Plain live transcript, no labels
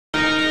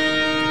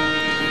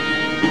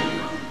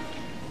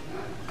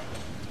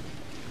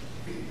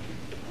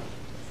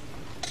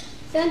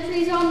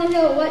Sentries on the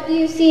hill, what do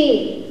you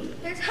see?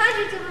 There's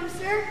hundreds of them,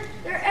 sir.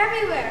 They're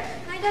everywhere,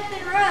 lined up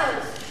in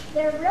rows.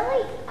 They're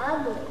really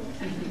ugly.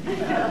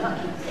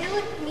 They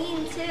look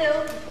mean,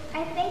 too.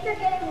 I think they're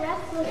getting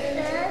restless,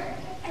 sir.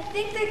 I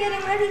think they're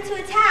getting ready to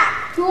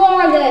attack. Who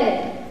are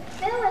they?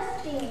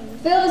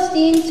 Philistines.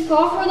 Philistines,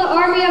 call for the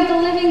army of the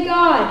living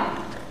God.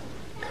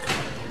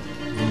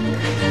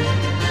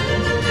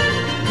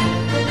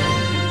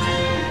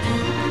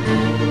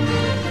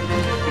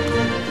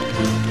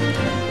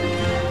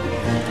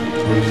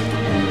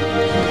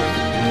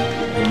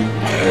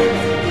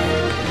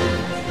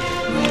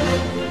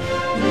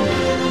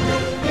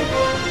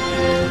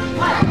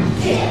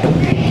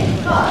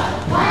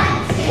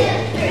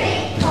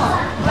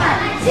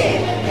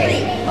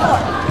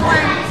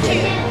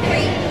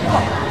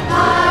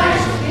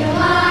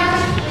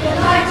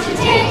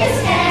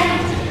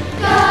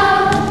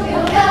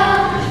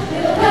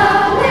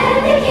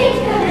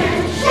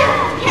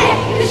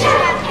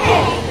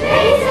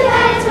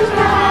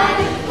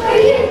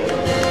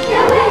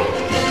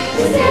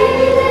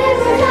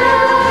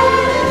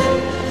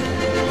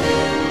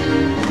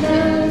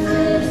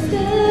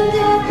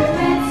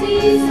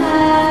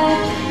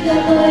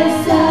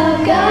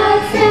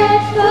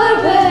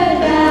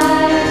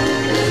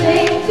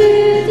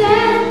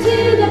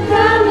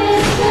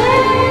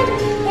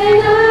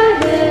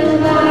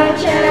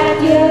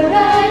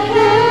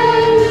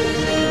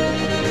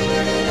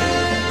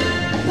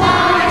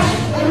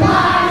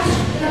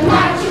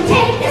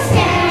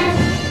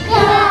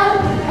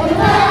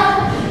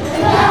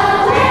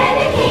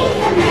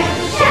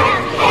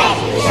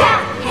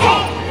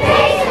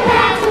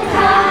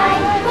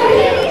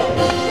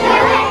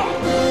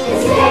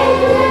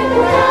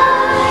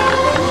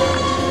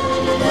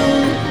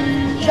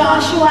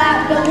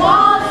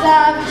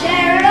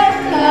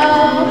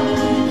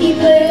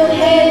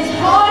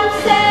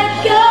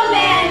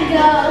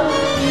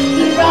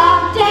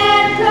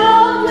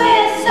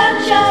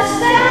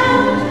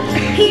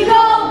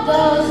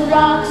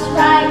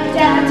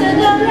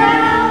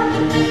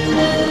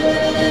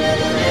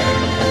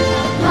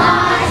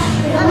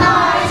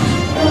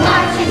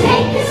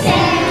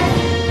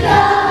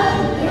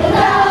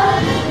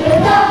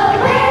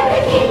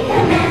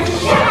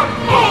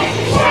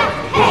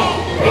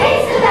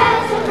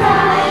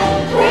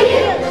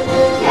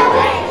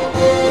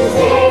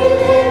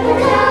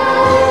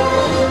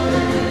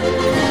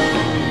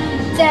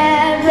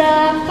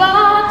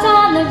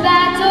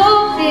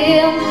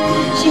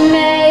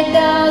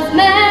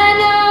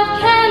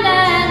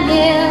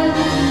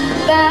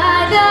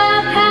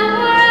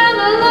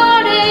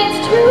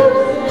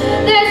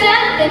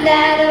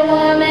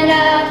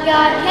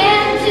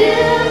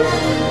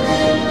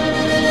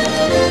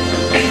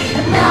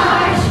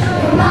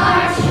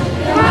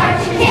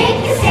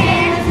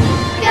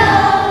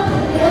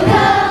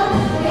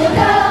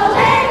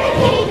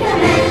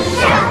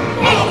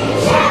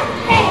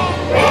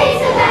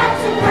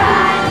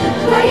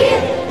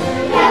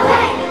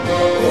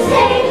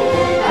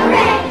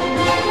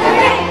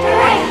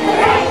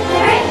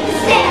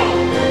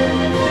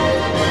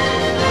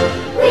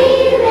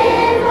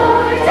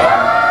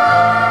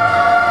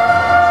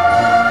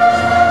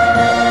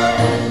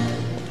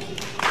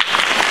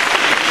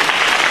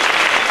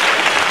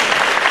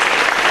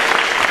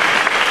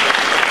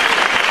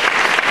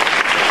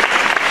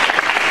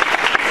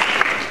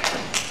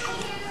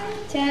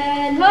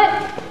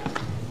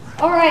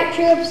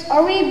 Troops,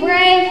 are we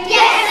brave?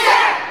 Yes,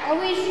 sir! Are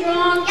we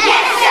strong?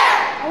 Yes, sir!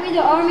 Are we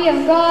the army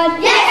of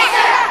God? Yes,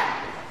 sir!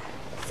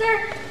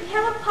 Sir, we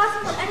have a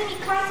possible enemy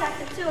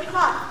contact at 2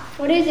 o'clock.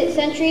 What is it,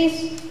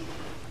 sentries?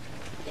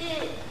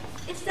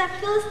 It's that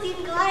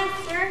Philistine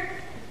Goliath, sir.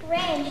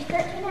 Range,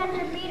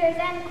 1,300 meters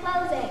and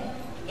closing.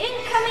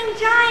 Incoming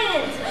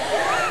giant!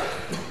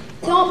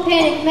 Don't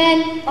panic,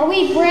 men. Are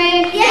we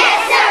brave?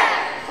 Yes,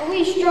 sir! Are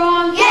we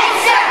strong?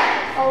 Yes,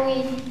 sir! Are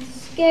we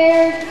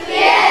scared?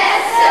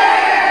 Yes, sir!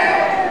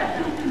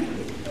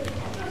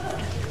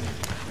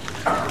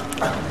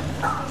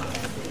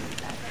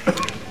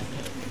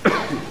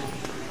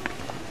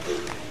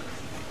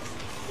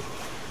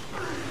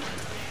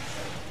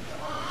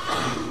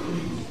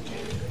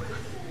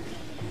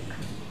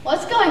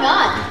 What's going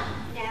on?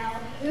 Now,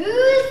 who's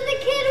the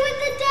kid with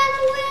the death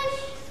wish?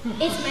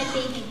 It's my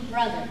baby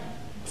brother,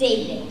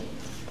 David.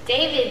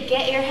 David,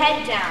 get your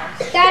head down.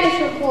 Status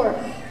report.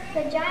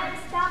 The giant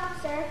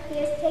stopped, sir. He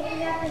is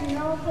taking up his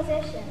normal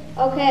position.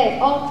 Okay,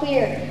 all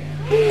clear.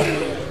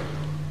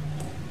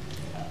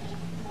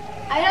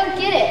 I don't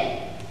get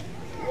it.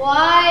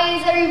 Why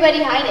is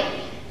everybody hiding?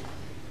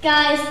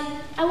 Guys,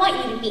 I want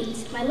you to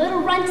meet my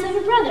little runt of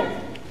a brother,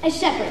 a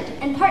shepherd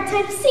and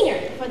part-time singer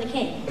for the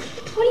king.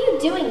 What are you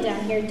doing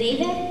down here,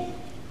 David?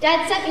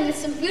 Dad sent me with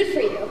some food for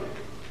you.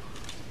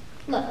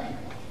 Look,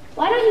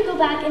 why don't you go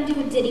back and do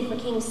a ditty for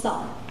King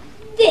Saul?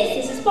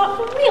 This is a spot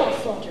for real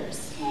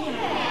soldiers.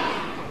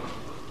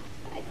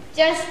 I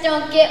just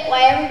don't get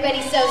why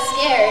everybody's so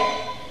scared.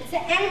 It's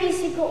an enemy's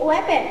secret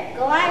weapon,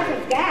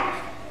 Goliath of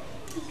Gath.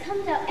 He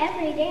comes out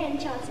every day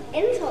and shouts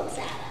insults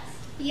at us.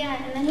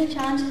 Yeah, and then he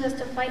challenges us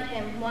to fight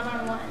him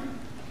one-on-one.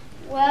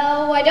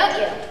 Well, why don't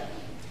you?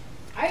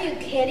 Are you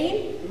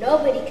kidding?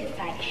 Nobody could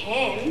fight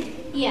him.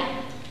 Yeah,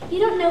 you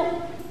don't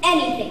know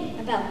anything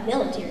about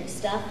military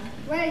stuff.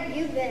 Where have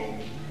you been?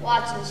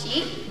 Watching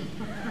sheep.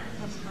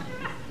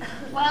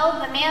 Well,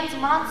 the man's a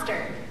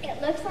monster.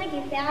 It looks like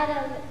he fell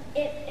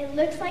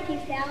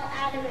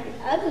out of an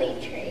ugly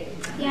tree.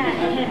 Yeah,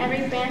 and hit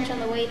every branch on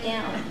the way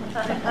down.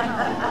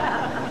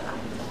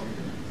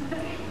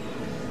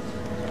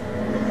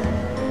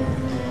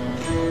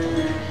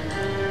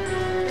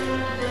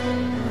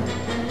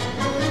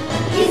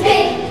 He's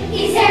big,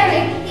 he's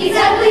hairy, he's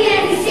ugly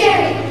and he's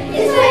scary.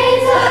 His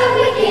ways are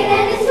wicked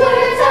and his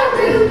words are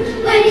rude.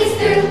 When he's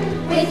through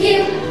with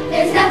you,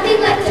 there's nothing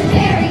left to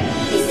bury.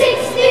 He's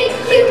 6 big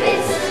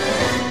cubits,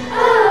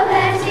 oh,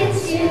 that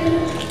it's you.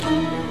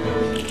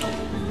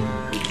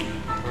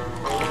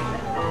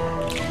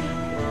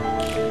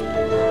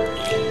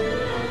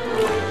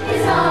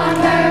 His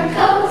armor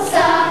coats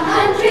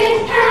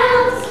 100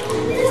 pounds.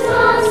 This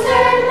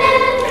monster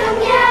man from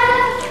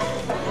Gath.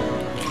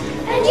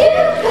 And you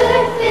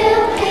could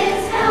fill his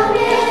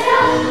helmet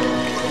up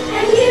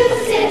and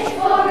use it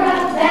for a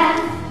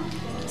bath.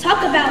 Talk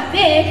about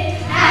big.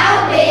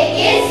 How big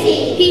is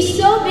he? He's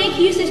so big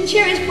he uses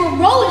chairs for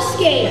roller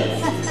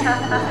skates.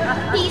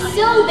 He's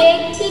so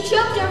big he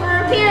tripped over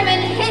a pyramid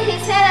and hit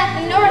his head at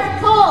the North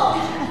Pole.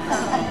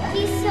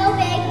 He's so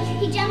big,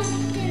 he jumped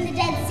in the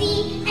Dead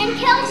Sea and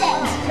killed it.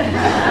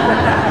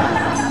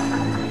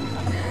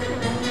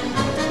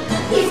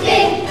 He's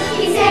big,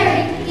 he's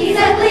hairy, he's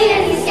ugly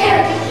and he's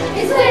scary.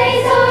 His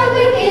ways are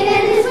wicked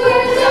and his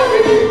words are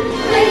rude.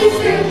 When he's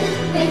through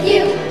with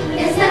you,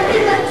 there's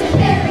nothing left to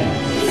bury.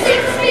 He's 6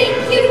 big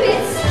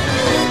cubits,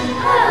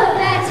 oh,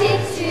 that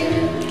it's true.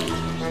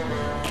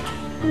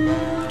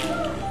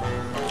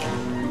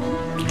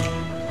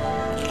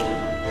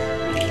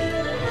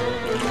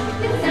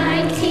 With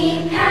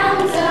 19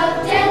 pounds of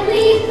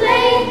deadly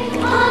blade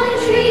on a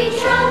tree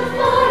trunk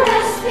for a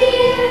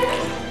spear,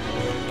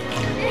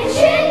 and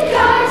shin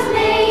guards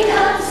made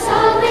of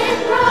solid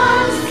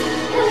bronze,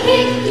 he'll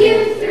kick you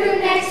through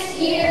next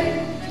year.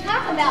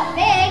 Talk about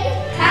big.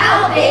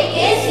 How big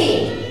is he?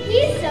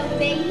 He's so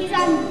big, he's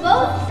on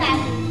both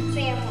sides of the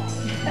family.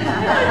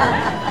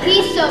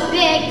 He's so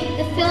big,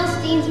 the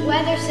Philistines'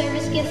 weather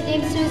service gives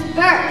names to his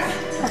birds.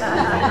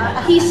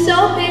 He's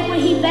so big when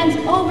he bends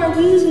over,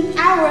 we lose an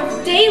hour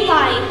of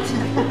daylight.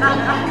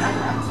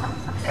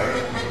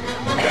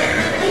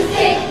 He's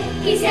big,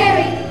 he's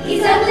hairy,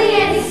 he's ugly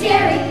and he's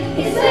scary.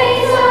 His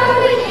ways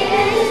are wicked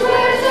and his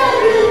words are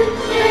rude.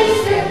 When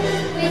he's through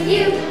with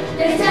you,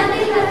 there's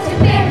nothing left to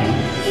bury.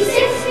 He's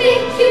 6 big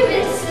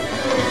cubits,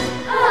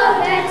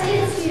 oh, that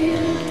is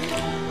true.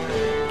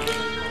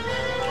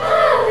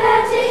 Oh,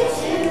 that is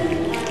true.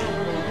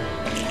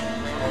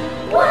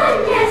 One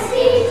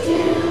nasty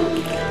two.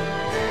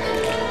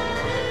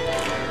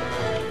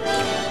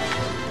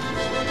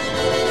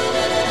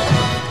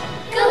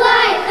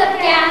 Goliath of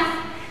Gath.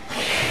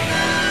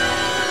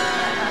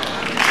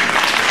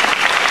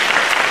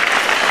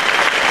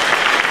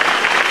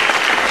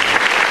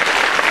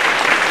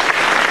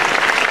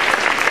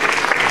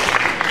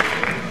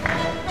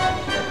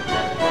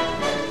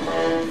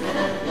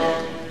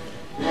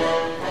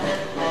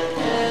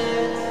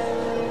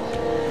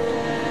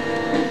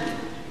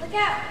 Look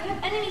out, we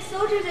have enemy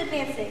soldiers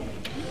advancing.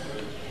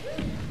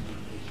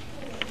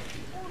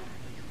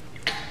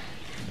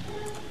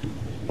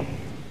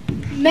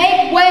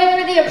 Make way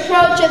for the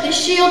approach of the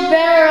shield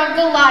bearer of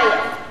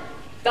Goliath.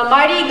 The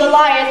mighty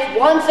Goliath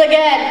once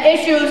again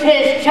issues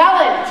his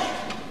challenge.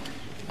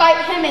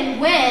 Fight him and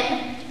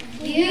win.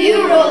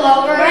 You rule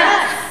over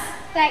us.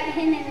 Fight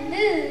him and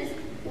lose.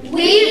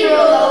 We rule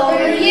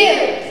over you.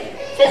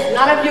 Since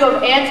none of you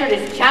have answered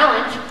his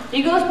challenge,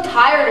 he grows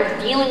tired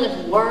of dealing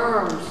with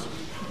worms.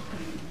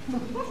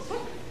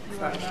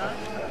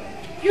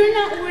 You're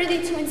not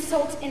worthy to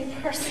insult in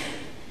person.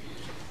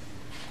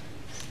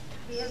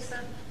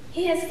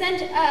 He has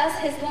sent us,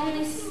 his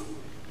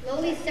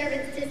Lowly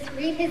servants to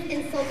read his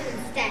insults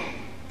instead.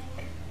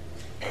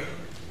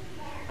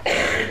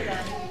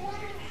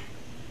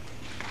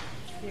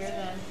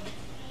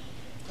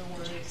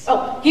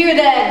 Hear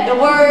then the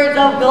words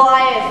of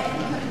Goliath.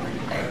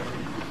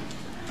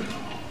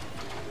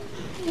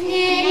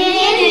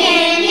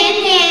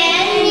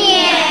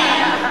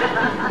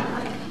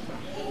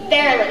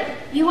 Barely.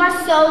 You are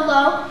so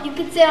low, you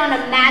could sit on a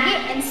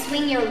maggot and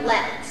swing your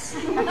legs.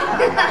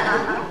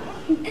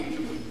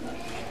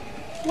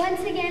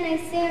 Once again, I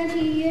say unto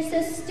you, you're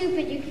so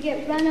stupid you could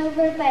get run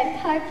over by a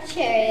parked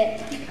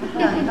chariot.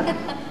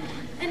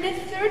 And the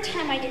third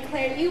time I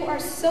declare, you are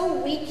so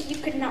weak you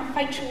could not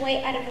fight your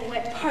way out of a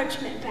wet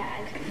parchment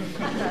bag.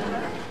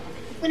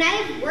 When I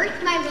have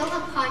worked my will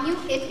upon you,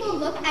 it will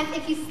look as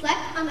if you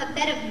slept on a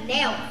bed of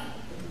nails,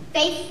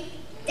 face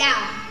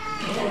down.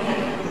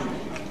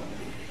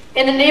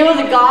 In the name of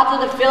the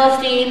gods of the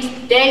Philistines,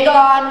 Dagon,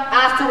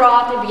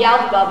 Astaroth, and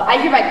Beelzebub, I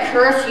hereby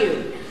curse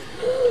you.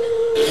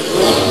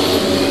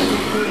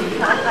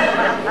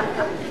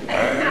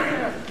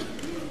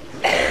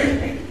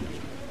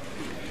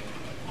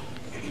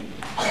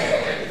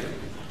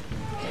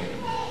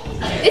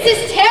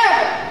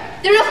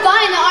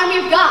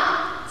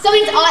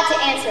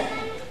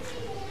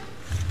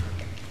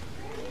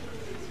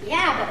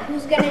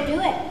 Who's gonna do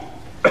it?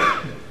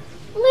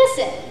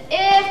 Listen,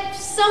 if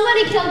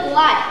somebody killed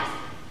Goliath,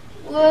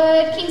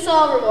 would King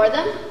Saul reward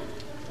them?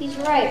 He's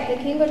right. The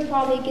king would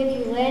probably give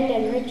you land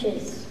and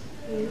riches.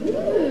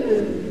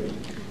 Ooh.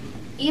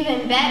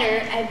 Even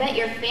better, I bet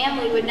your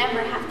family would never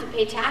have to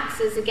pay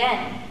taxes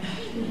again.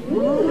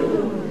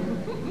 Ooh.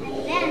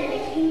 And then the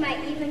king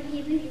might even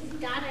give you his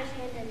daughter's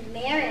hand in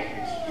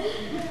marriage.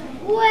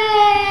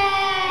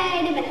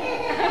 Wait a minute.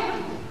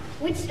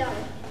 Which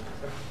daughter?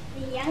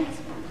 The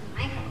youngest one,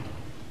 Michael.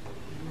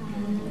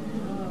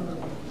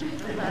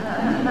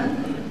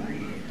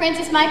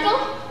 Princess Michael?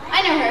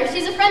 I know her.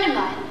 She's a friend of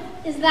mine.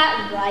 Is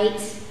that right?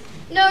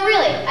 No,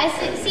 really. I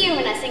see her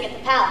when I sing at the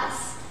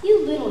palace.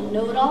 You little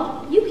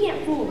know-it-all. You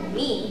can't fool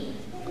me.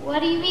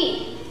 What do you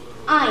mean?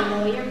 I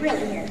know you're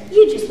really here.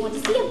 You just want to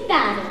see a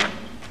battle.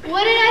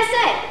 What did I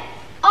say?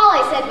 All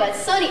I said was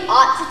Sonny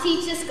ought to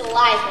teach this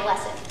Goliath a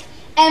lesson.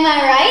 Am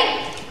I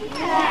right?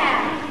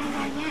 Yeah.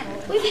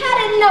 We've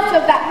had enough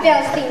of that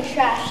Philistine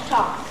trash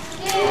talk.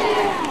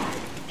 Yeah.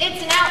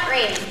 It's an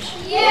outrage.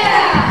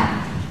 Yeah.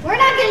 We're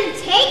not going to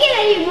take it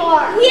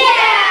anymore.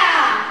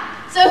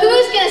 Yeah! So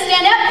who's going to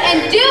stand up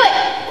and do it?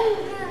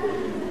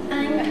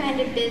 I'm kind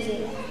of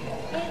busy.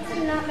 It's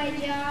not my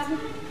job.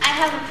 I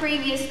have a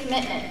previous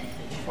commitment.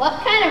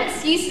 What kind of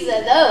excuses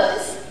are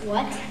those?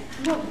 What?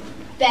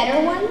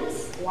 Better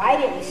ones? Why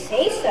didn't you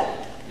say so?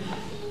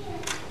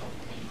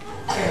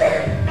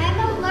 I'm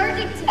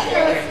allergic to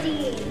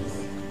Philistines.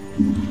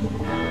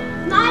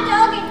 My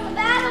dog is the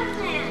battle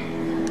plan.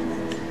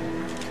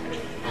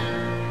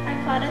 I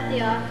fought at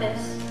the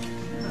office.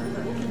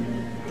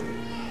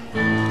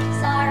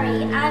 Sorry,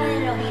 I'm a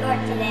little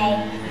short today.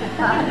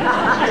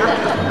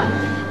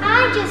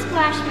 I just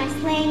squashed my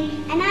sling,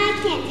 and I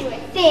can't do a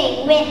thing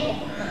with it.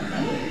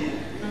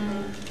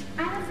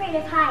 I'm afraid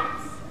of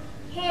heights.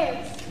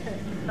 Hills.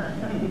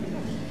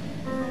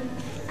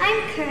 I'm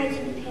courage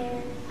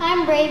impaired.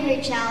 I'm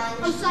bravery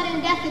challenged. I'm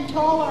sudden death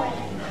intolerant.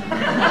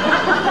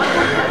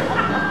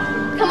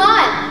 Come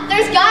on,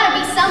 there's gotta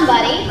be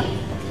somebody.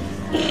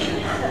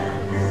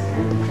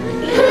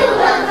 Who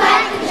will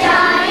fight the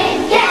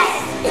giant? Yes!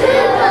 Who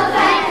will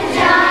fight the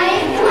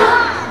giant? Come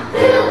on!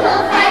 Who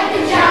will fight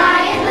the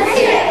giant? Let's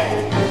hear it!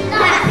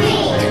 Not me!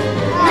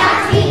 Not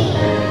me!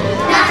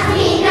 Not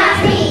me! Not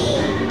me!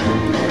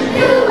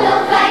 Who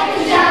will fight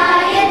the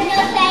giant? No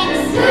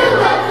thanks. Who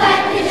will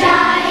fight the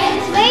giant?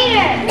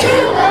 Later. Who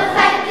will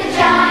fight the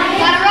giant?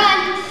 Gotta run.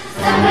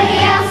 Somebody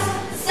else!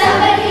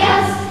 Somebody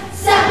else!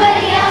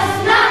 Somebody else!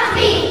 Not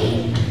me!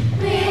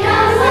 When I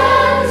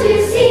want to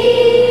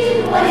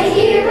see what a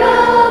hero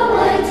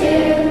would do,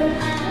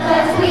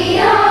 but we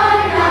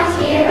are not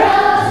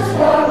heroes,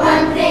 for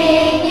one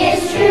thing is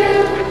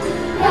true.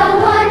 No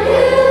one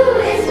who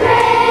is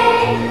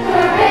brave,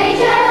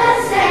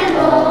 courageous, and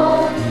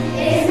bold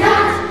is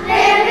not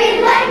very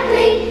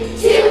likely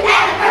to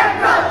ever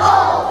grow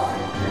old.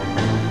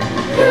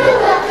 Who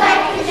will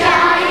fight the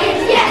giant?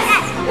 Yes!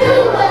 Who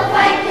will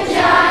fight the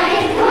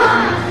giant? Come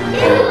on!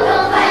 Who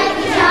will fight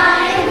the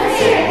giant? Let's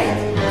hear it!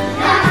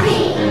 Not me!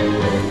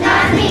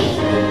 Not me!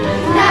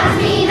 Not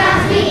me! Not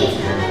me!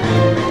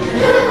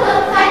 Who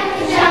will fight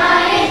the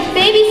giant?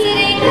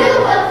 Babysitting. Who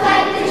will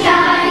fight the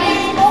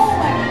giant?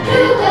 Who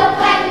will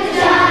fight the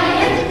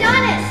giant?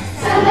 Adonis.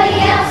 Somebody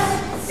else,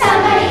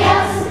 somebody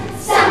else,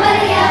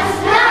 somebody else,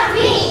 not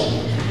me.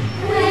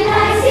 When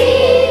I see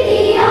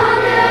the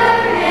honor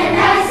and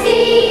I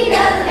see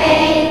the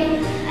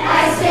fame,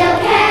 I still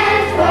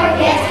can't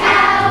forget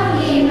how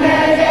he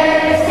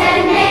murders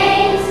and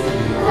names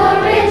for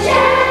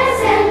riches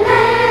and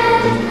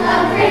land, a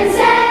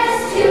princess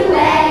to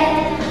wed,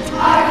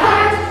 our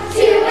heart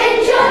to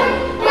enjoy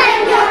when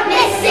you're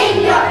missing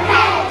your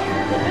head.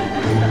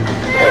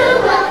 Who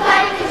will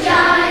fight the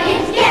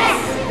giant? Yes!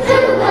 Who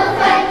will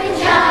fight the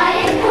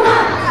giant? Come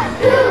on!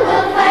 Who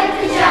will fight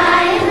the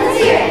giant? Let's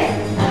hear it!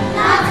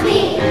 Not me!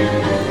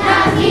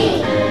 Not me!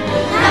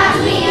 Not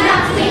me!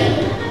 Not me!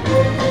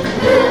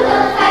 Who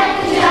will fight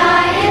the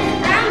giant?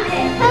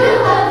 Who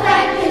will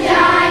fight the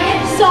giant?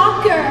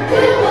 Soccer.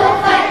 Who will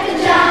fight the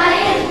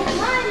giant?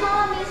 My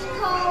mom is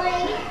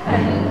calling.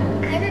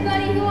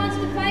 Everybody who wants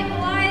to fight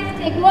Goliath,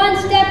 take one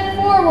step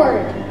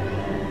forward.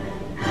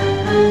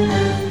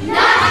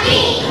 Not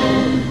me!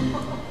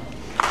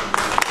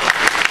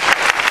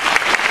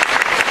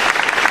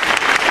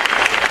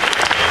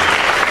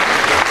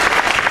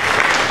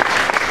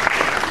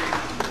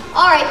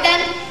 All right, then.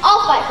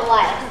 I'll fight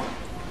Goliath.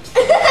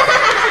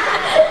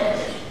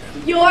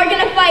 You're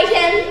gonna fight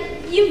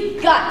him?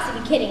 You've got to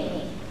be kidding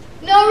me.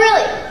 No,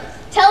 really.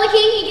 Tell the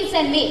king he can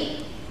send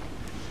me.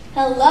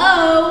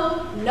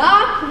 Hello?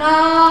 Knock,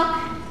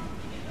 knock.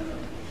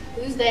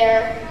 Who's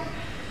there?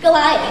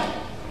 Goliath.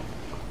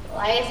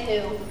 Goliath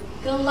who?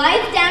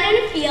 Goliath down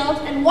in a field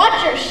and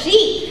watch your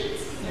sheep.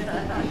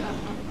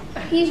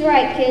 He's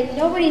right, kid.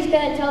 Nobody's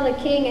gonna tell the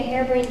king a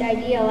harebrained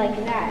idea like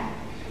that.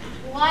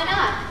 Why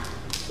not?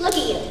 Look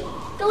at you.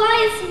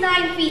 Goliath's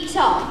 9 feet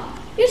tall.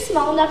 You're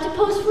small enough to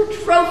pose for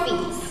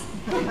trophies.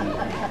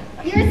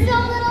 You're so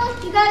little,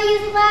 you gotta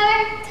use a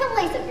ladder to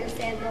lace up your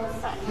sandals.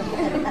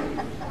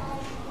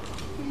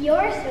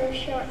 You're so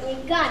short, you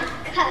gotta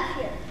cuff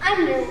your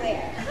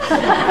underwear.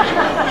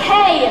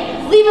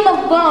 Hey, leave him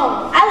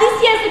alone. At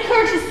least he has the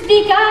courage to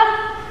speak up.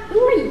 Who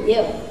are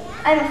you?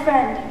 I'm a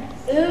friend.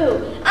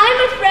 Ooh, I'm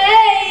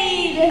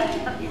afraid.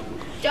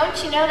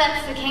 Don't you know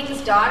that's the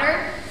king's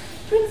daughter?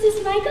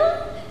 Princess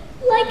Michael?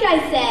 Like I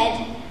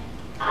said,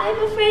 I'm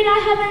afraid I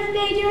haven't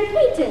made your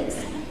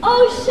acquaintance.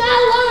 Oh,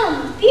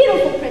 Shalom,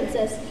 beautiful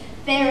princess,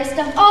 fairest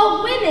of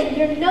all women,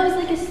 your nose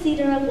like a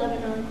cedar of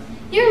Lebanon,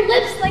 your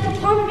lips like a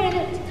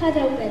pomegranate cut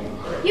open,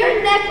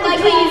 your neck like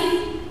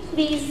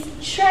Please,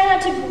 try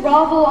not to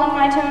grovel on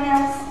my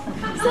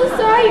toenails. So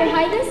sorry, your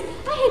highness,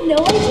 I had no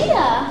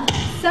idea.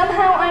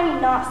 Somehow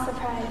I'm not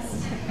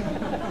surprised.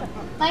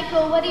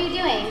 Michael, what are you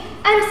doing?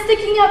 I'm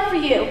sticking up for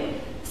you.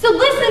 So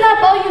listen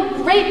up, all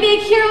you great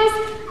big heroes.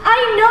 I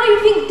know you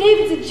think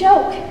David's a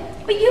joke,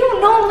 but you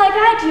don't know him like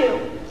I do.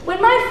 When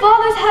my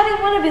father's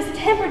having one of his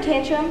temper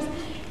tantrums,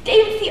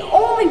 David's the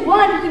only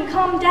one who can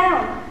calm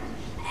down.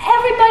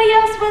 Everybody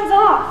else runs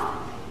off.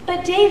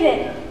 But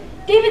David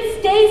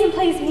stays and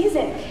plays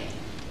music.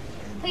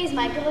 Please,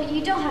 Michael,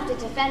 you don't have to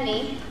defend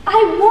me.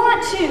 I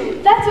want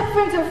to. That's what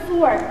friends are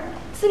for.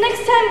 So next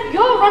time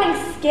you're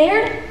running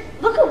scared,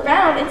 look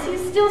around and see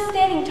who's still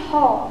standing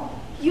tall.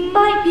 You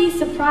might be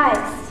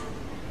surprised.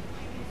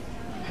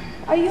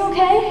 Are you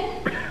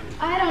okay?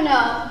 I don't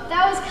know.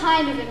 That was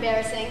kind of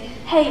embarrassing.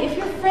 Hey, if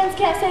your friends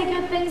can't say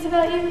good things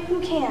about you, who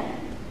can?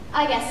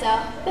 I guess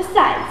so.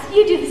 Besides,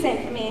 you do the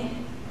same for me.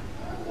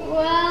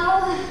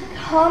 Well,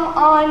 Come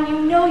on,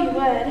 you know you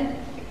would.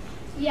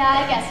 yeah,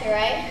 I guess you're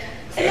right.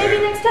 So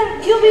maybe next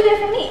time you'll be there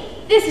for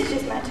me. This is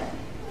just my turn.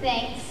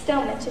 Thanks.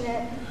 Don't mention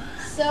it.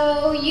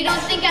 So, you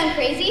don't think I'm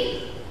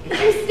crazy? You're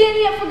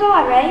standing up for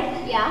God,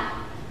 right?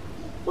 Yeah.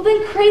 Well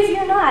then, crazy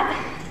or not,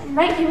 I'm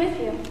right here with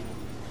you.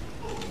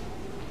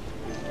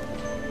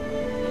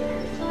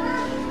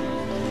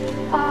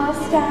 I'll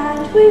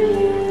stand with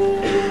you.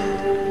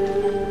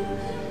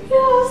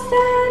 You'll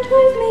stand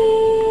with me.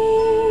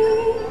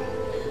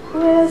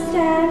 We'll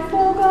stand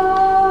for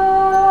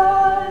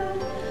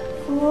God,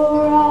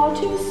 for all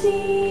to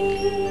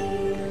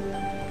see.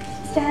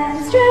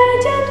 Stand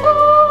straight and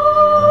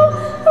tall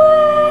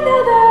when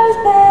others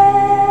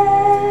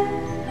bend.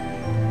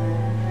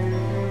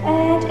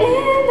 And in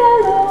the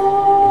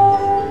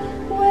Lord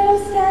we'll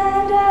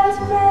stand as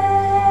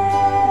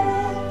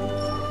friends.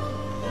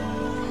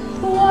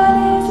 One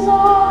is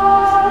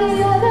lost, the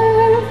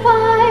other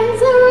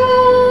finds a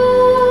road.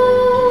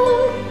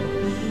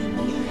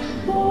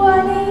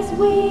 One is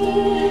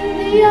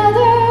weak, the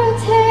other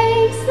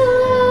takes the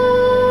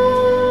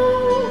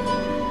load.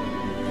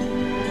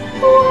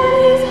 One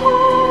is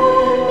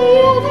harmed, the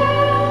other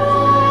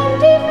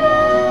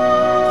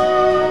defends.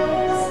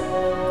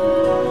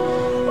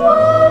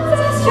 One's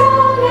as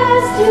strong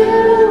as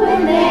two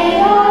when they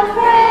are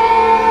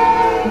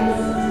friends.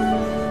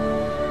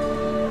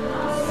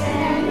 I'll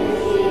stand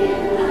with you,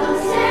 I'll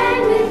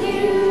stand with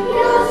you,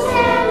 you'll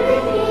stand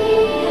with me,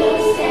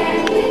 you'll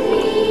stand with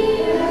me,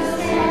 you'll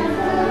stand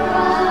for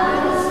God,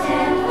 you'll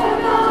stand for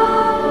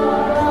God,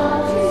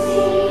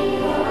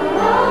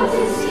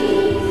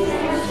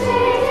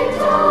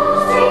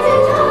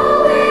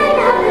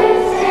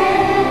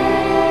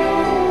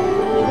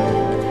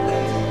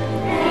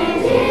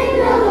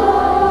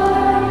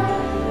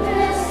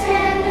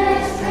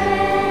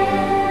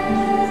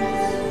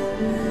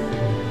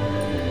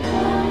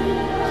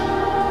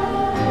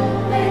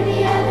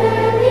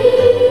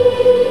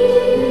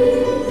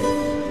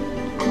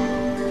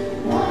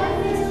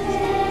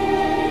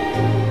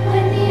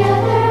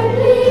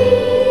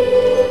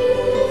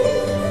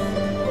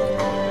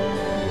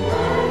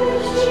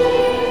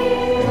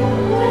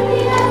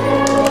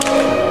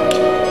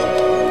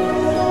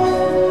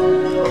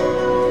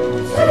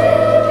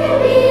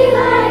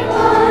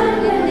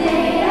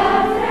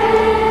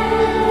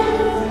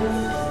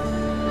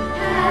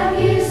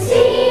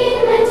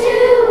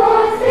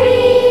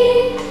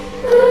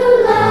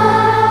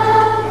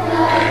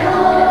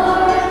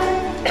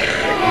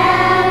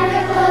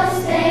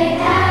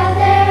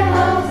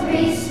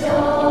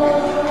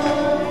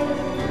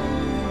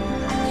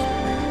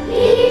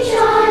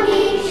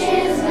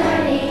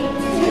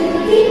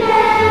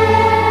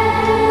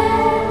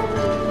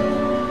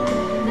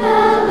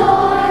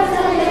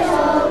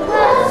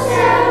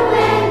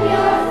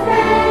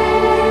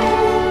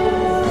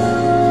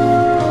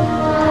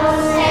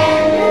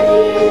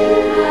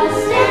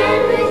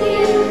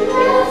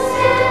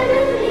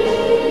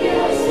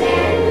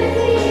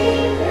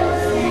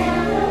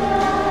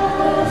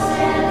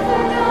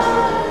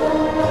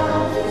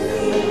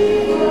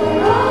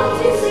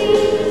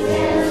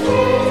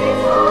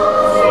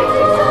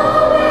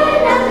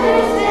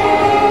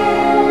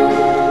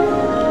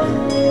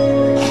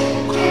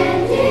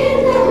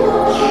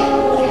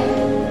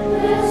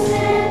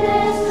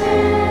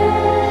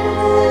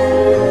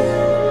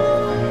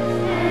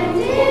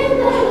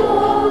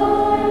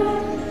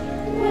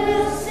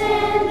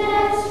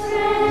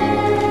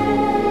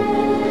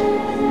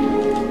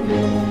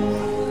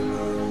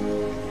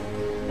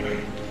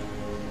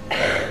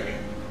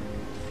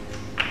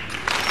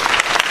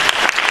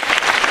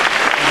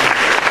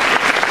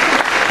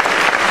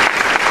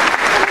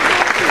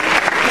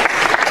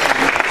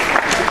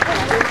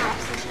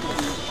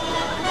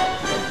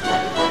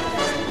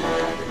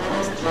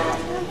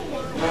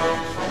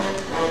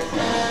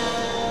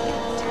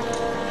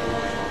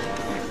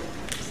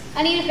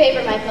 I need a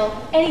favor, Michael.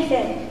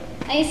 Anything.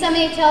 I need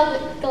somebody to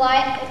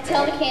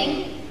tell the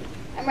king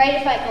I'm ready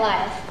to fight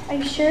Goliath. Are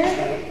you sure?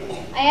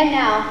 I am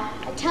now.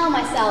 I tell him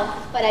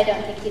myself, but I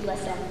don't think he'd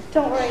listen.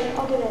 Don't worry,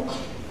 I'll do it.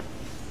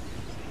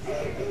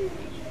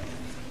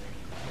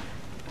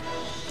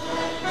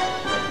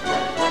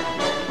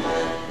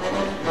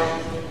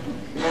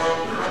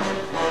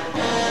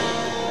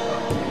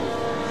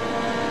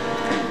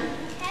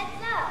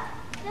 Heads up!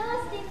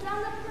 Philistines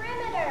on the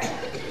perimeter!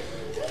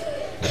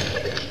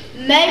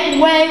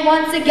 Make way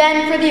once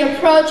again for the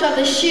approach of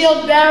the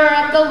shield bearer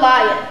of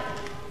Goliath.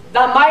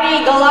 The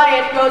mighty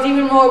Goliath grows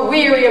even more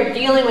weary of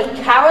dealing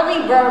with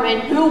cowardly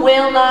vermin who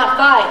will not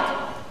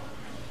fight.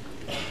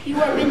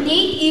 You are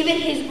beneath even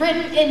his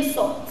written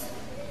insults.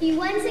 He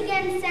once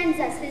again sends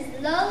us, his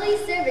lowly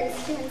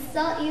servants, to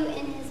insult you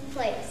in his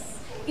place.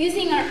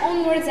 Using our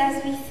own words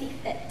as we see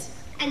fit.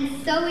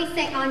 And so we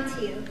say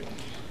unto you.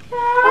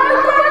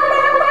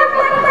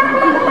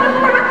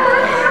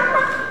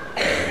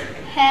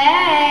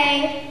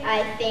 Hey,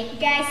 I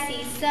think I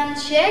see some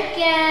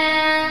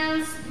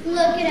chickens.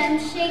 Look at them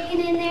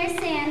shaking in their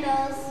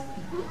sandals.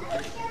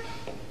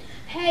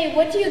 Hey,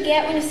 what do you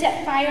get when you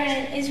set fire in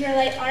an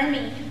Israelite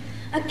army?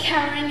 A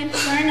cowering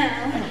inferno.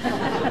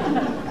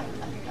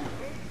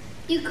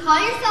 You call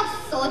yourselves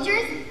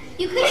soldiers?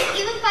 You couldn't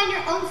even find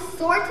your own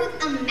swords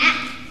with a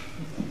match.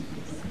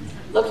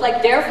 Looks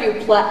like they're a few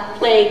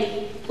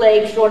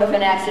plagues short of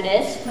an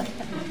exodus.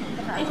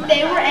 If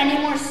they were any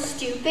more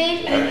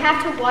stupid, you'd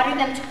have to water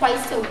them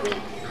twice a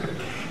week.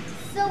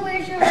 So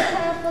where's your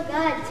powerful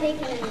God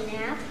taking a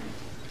nap?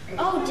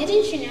 Oh,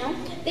 didn't you know?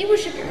 They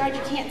worship a God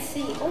you can't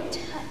see or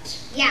touch.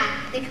 Yeah,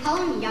 they call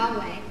him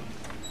Yahweh.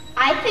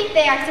 I think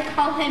they ought to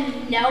call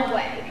him No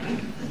Way.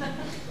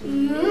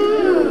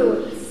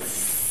 Ooh.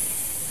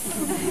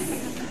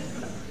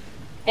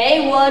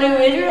 Hey, what do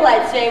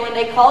Israelites say when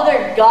they call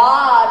their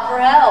God for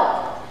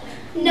help?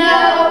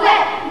 No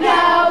way,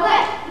 no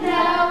way,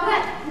 no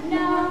way,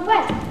 no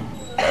way.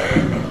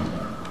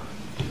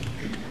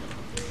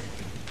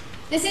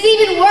 This is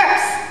even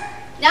worse.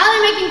 Now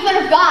they're making fun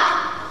of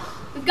God.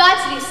 We've got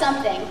to do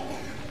something.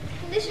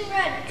 Condition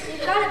red.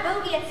 We've got a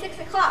bogey at 6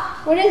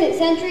 o'clock. What is it,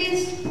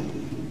 sentries?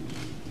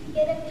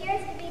 It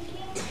appears to be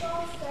King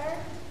Saul, sir.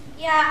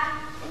 Yeah,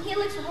 and he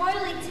looks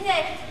royally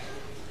ticked.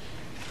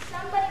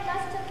 Somebody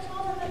must have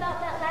told him about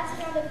that last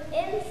round of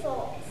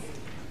insults.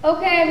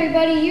 Okay,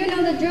 everybody, you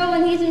know the drill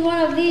when he's in one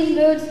of these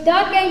moods.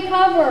 Duck and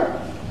cover.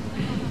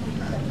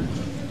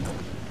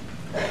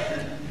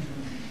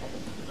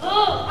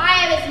 Oh,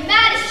 I am as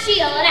mad as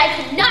Sheila, and I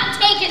cannot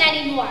take it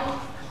anymore.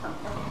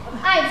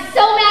 I am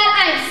so mad,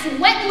 I am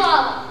sweat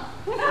lava.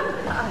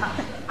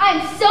 I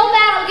am so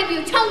mad, I'll give you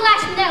a tongue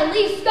lashing that'll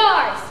leave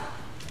scars.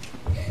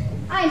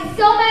 I am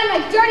so mad, my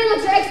dirty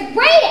looks are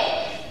X-rated.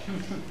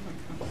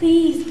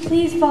 Please,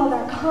 please,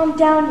 Father, calm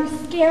down.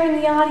 You're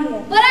scaring the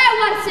audience. But I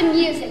want some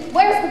music.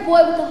 Where's the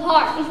boy with the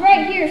harp? He's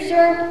right here,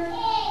 sir.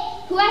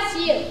 Who asked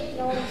you?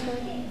 No one, sir.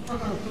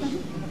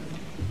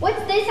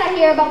 What's this I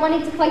hear about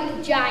wanting to fight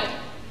the giant?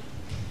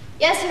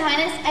 Yes, Your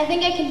Highness, I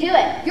think I can do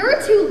it. You're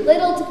too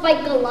little to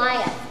fight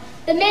Goliath.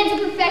 The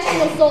man's a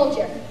professional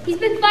soldier. He's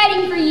been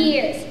fighting for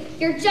years.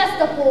 You're just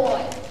a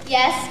boy.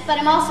 Yes, but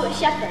I'm also a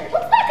shepherd.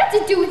 What's that got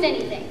to do with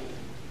anything?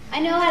 I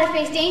know how to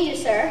face danger,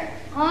 sir.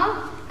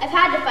 Huh? I've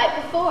had to fight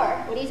before.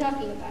 What are you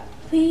talking about?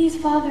 Please,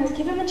 Father,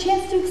 give him a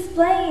chance to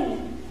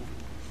explain.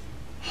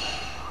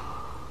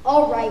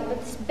 All right, but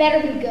this better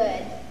be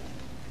good.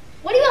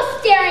 What are you all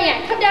staring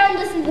at? Come down and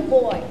listen to the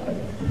boy.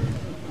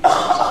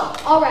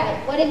 All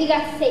right, what have you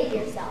got to say for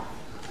yourself?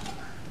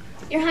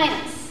 Your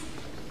Highness,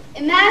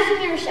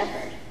 imagine you're a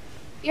shepherd.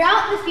 You're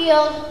out in the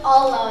field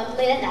all alone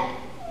late at night.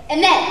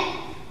 And then,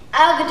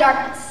 out of the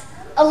darkness,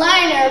 a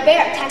lion or a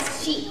bear attacks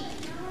the sheep.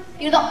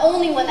 You're the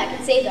only one that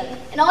can save them,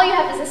 and all you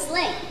have is a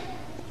sling.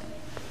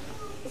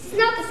 This is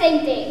not the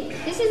same thing.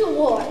 This is a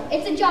war.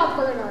 It's a job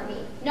for an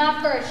army,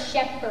 not for a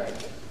shepherd.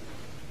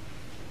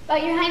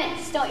 But Your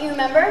Highness, don't you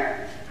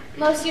remember?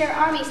 Most of your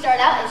army start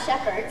out as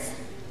shepherds.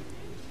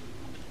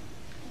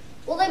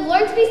 Well, they've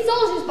learned to be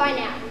soldiers by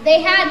now.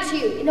 They had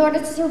to, in order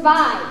to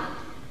survive.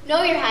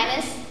 No, Your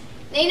Highness.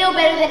 They know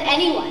better than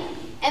anyone,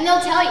 and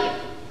they'll tell you.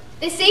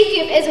 The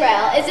safety of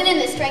Israel isn't in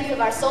the strength of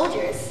our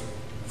soldiers.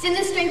 It's in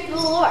the strength of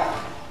the Lord.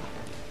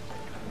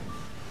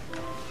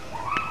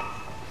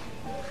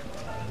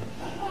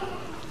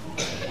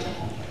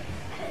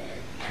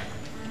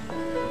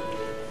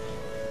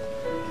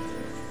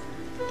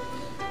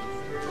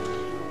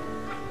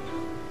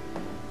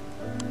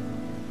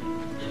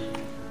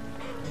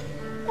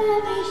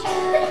 Every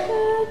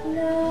shepherd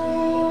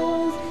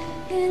knows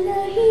in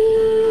the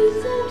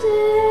heat of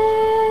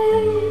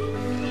day,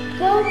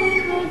 go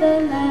before the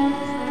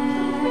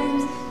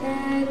lambs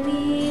and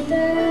lead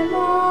them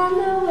on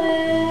the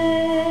way.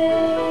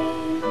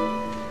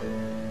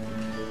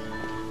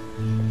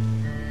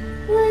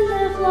 When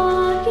the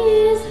flock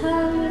is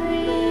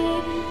hungry,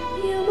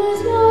 you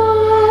must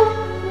walk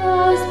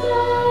close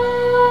by,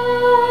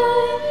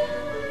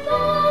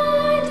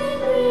 finding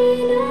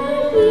greener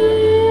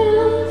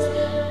fields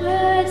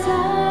where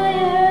time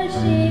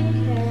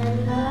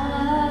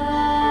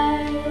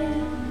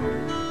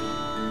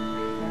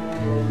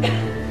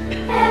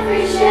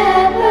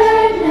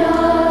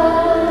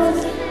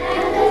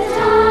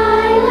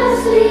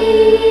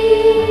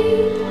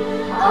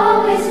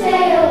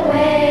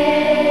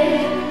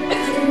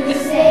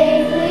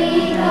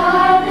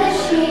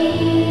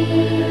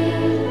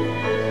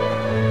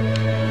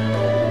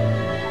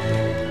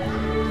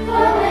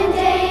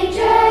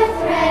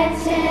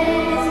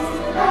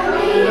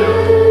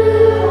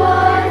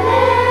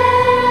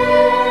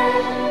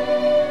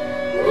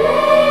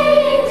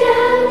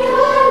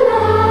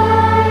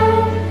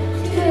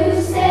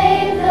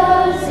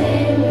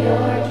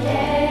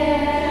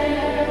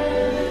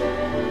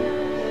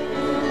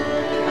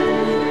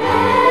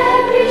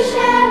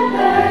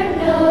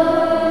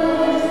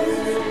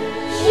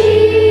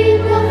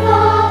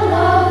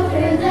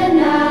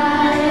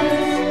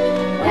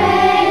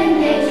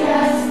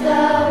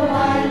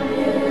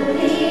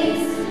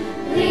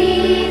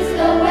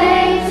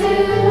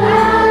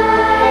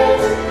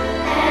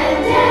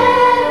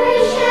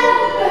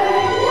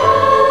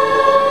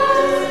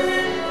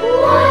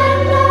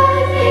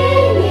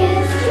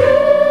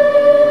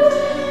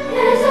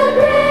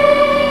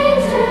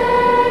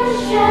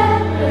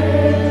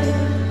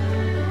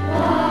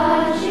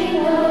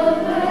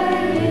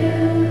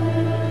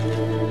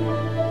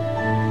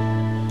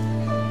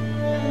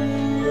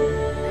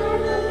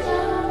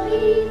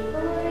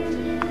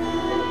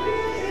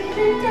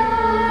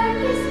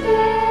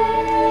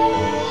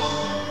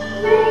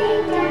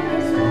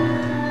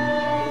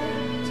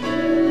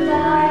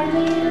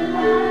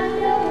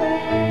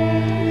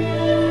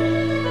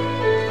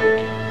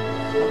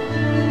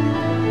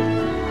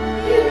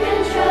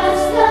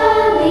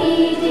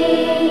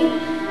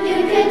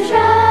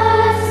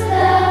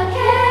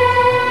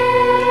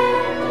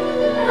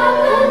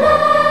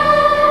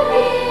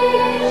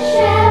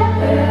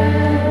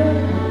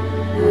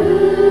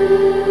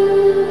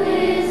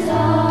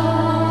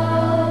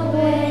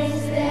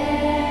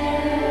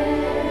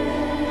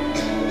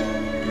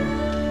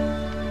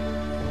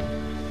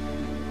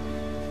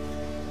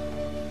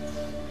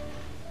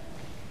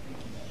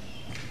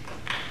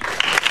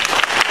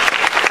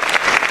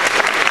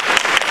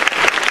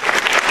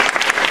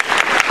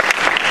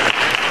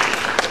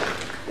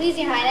Please,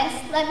 Your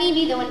Highness, let me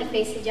be the one to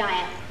face the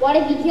giant. What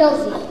if he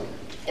kills you?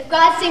 If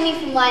God saved me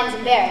from lions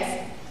and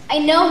bears, I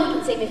know he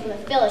can save me from the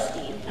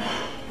Philistine.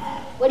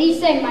 What do you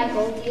say,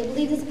 Michael? Do you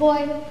believe this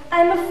boy?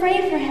 I'm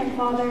afraid for him,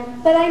 Father,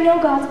 but I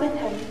know God's with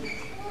him.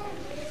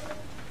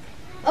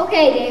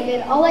 Okay,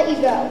 David, I'll let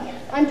you go.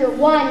 Under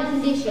one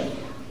condition.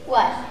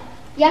 What?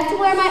 You have to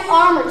wear my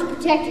armor to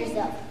protect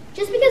yourself.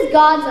 Just because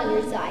God's on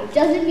your side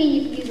doesn't mean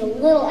you can use a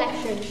little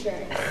extra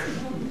insurance.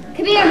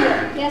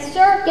 Commander. Yes,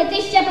 sir? Get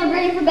this shepherd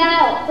ready for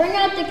battle. Bring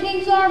out the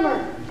king's armor.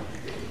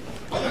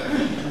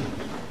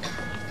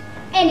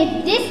 And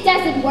if this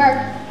doesn't work,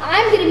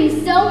 I'm going to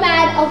be so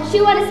mad I'll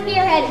chew on a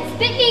spearhead and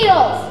spit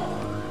needles.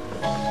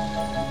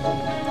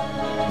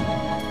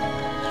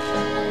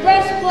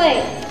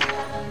 Breastplate,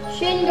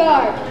 shin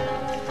guard,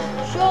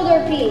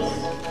 shoulder piece,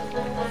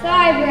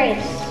 thigh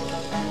brace,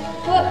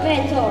 foot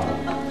mantle,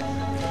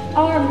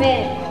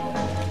 armband,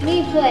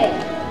 knee plate,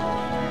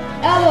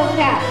 elbow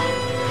cap,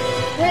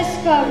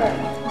 wrist cover,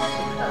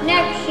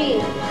 neck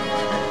sheath,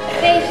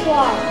 face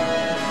lock,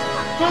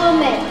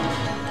 helmet,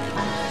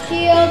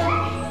 shield,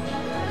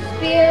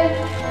 spear,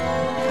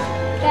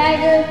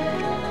 dagger,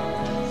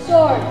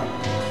 sword.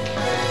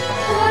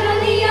 Put on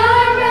the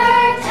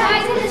armor,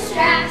 tighten the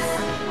straps,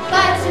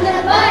 button the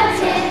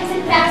buttons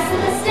and fasten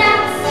the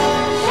straps.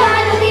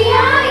 Shine on the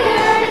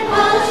iron and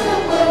polish the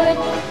wood.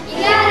 You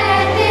gotta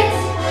admit,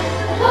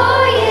 the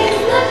boy is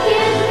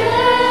looking good.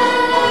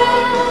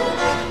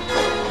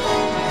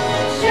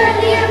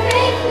 Surely your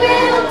faith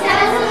will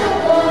dazzle the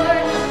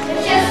Lord, but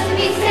just to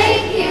be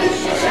safe you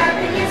should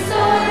sharpen your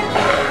sword.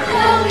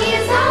 Though he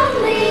is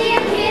only a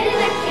kid in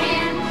a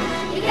can,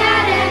 you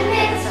gotta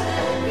admit,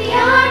 the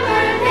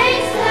armor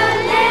makes the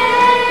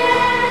man.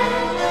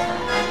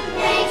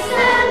 Makes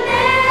the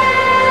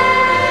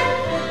man.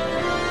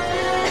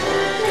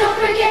 Don't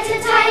forget to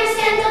tie your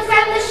sandals,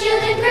 grab the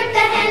shield and grip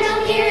the handle.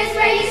 Here is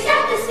where you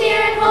strap the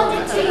spear and hold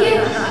it to you.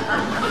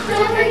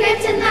 Don't forget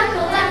to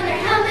knuckle down your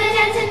helmet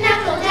and to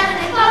knuckle down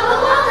and follow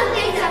all the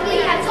things that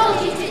we have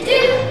told you to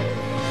do.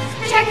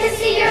 Check to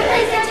see your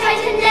blades are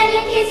tightened, and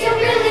in case you're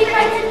really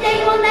frightened,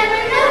 they will never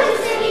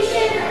notice if you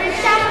shiver or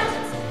shout.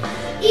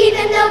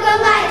 Even though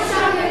Goliath's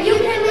stronger, you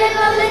can live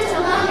a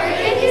little longer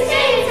if you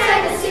stay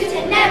inside the suit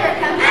and never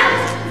come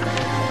out.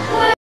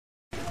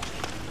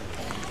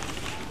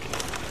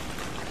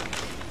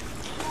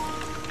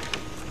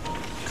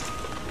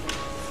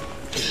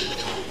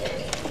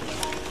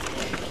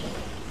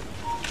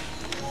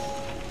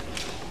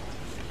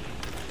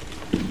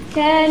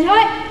 Ten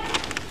hut.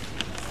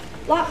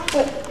 Lock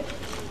foot.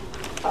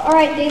 All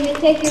right, David,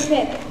 take your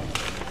pick.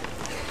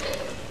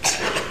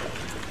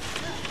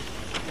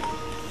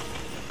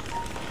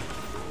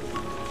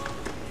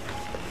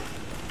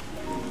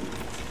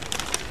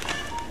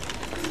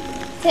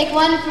 Take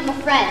one from a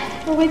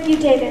friend. We're with you,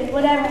 David,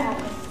 whatever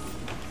happens.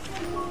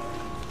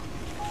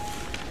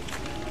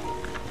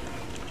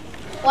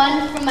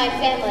 One from my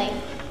family.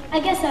 I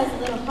guess I was a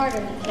little hard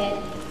on the kid.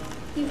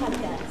 You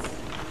have guts.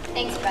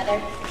 Thanks,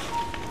 brother.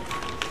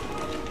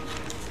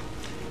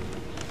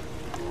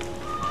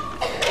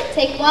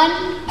 Take one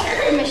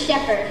from a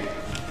shepherd.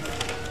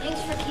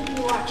 Thanks for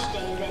keeping watch,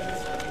 David.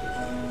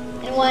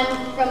 And one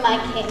from my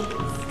king.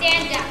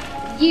 Stand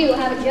up. You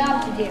have a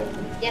job to do.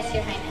 Yes,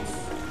 Your Highness.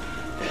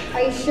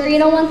 Are you sure you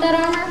don't want that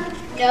armor?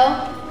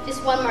 No,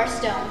 just one more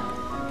stone.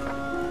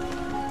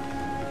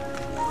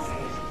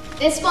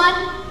 This one,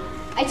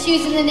 I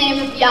choose in the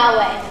name of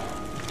Yahweh,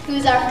 who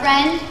is our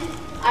friend,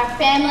 our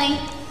family,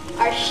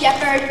 our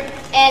shepherd,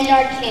 and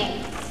our king.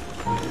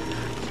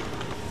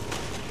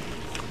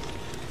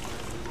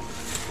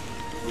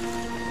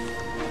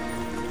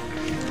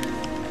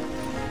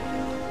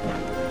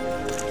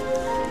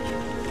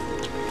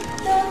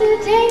 Though the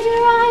danger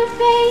I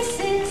face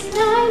is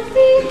 9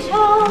 feet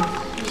tall,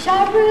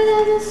 sharper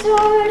than the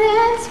sword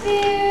and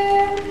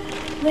spear,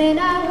 when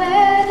I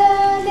wear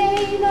the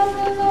name of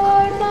the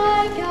Lord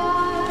my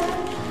God,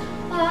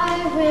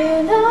 I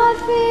will not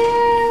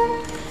fear.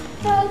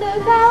 Though the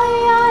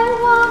valley I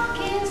walk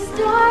is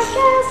dark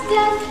as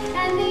death,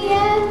 and the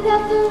end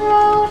of the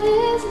road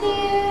is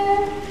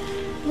near,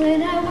 when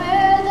I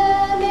wear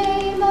the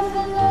name of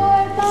the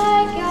Lord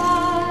my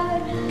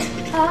God,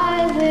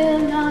 I will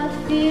not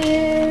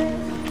fear.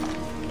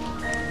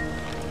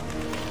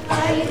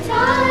 Are you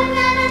taller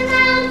than a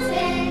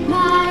mountain?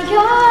 My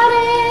God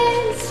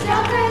is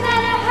stronger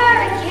than a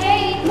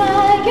hurricane.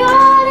 My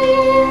God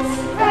is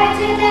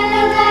brighter than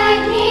a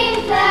lightning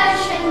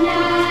flash at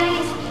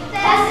night,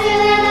 faster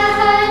than a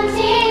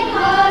hunting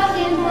hawk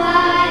in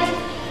flight,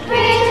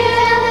 greater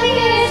than the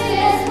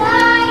fiercest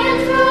lion.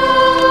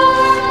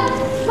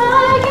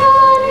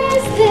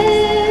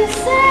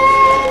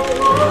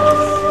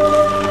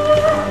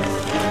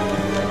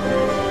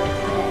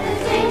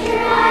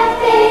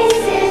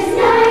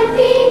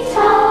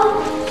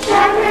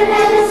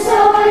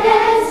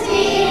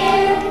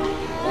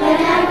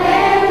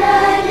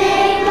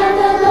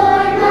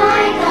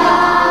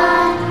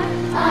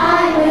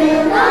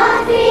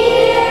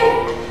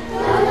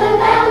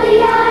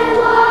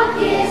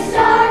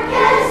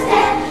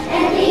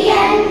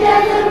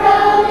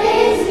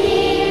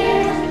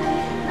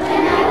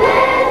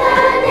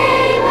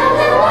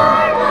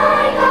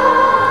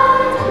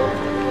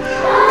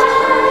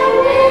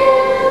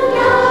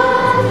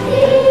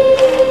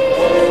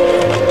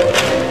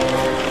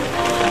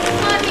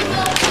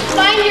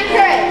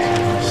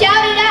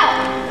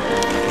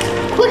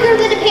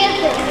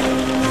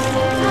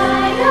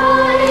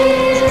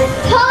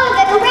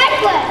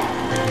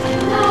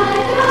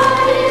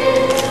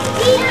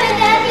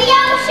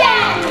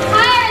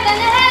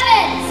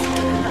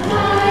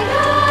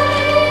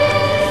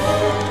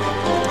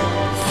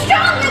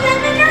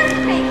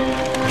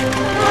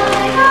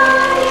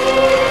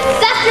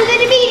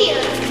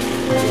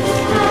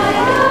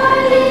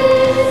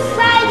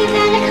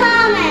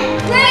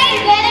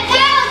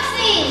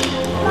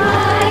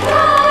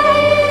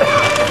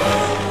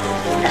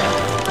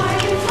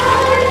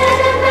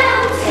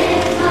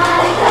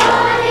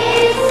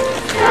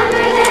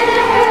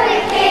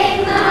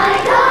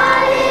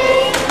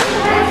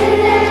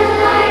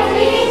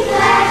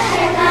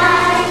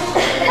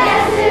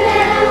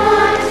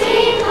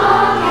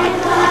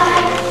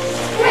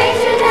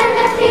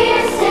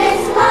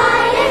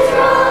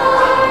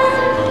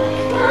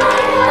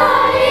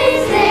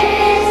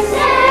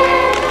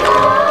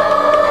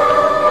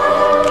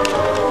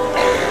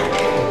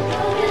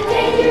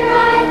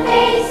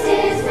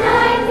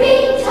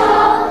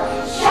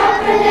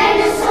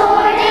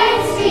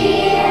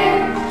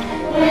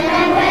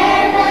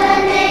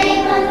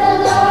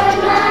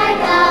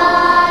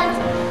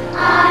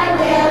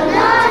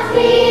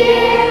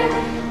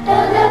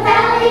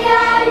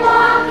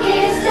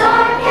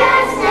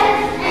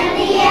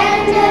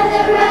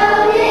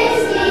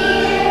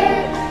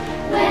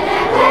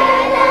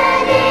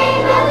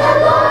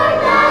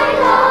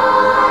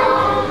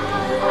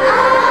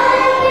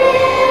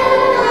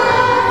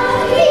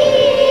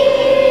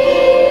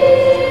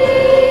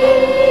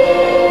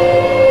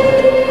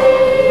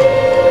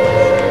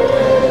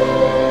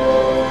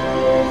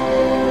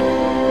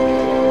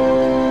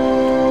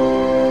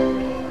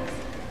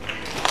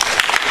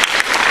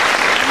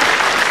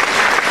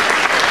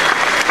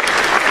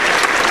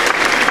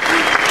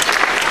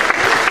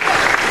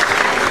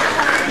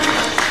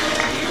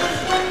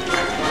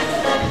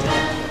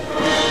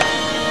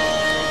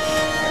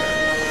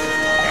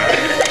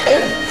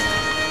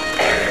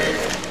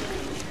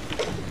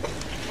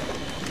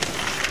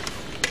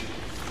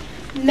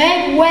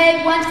 Make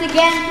way once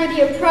again for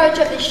the approach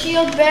of the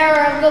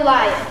shield-bearer of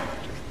Goliath.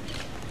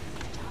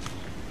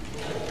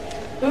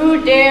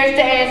 Who dares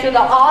to answer the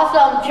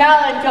awesome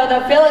challenge of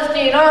the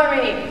Philistine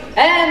army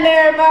and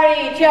their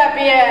mighty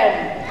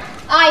champion?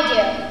 I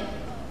do.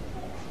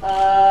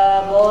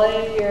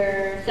 Boy,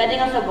 you're sending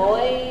us a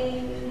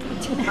boy?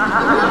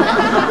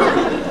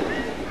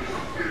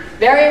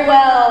 Very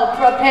well,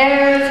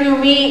 prepare to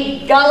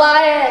meet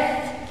Goliath.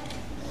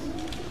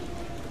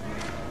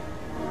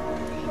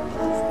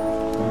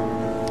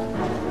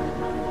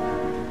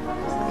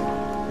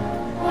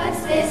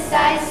 What's this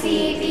I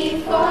see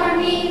before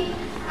me?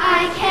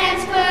 I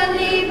can't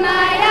believe my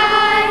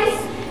eyes.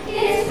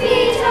 His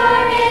feet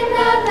are in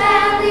the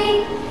valley.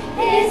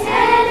 His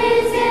head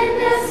is in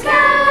the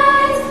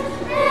skies.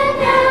 And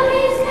now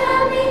he's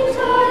coming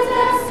towards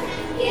us.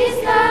 He's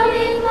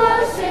coming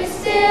closer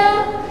still.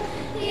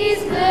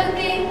 He's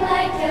looking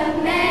like a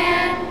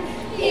man.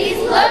 He's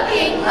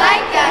looking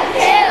like a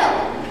hill.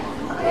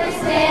 We're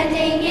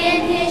standing in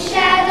his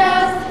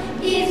shadows.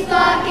 He's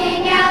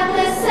blocking out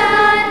the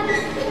sun.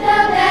 The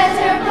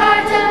better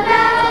part of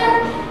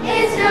valor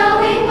is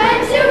knowing when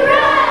to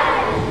run.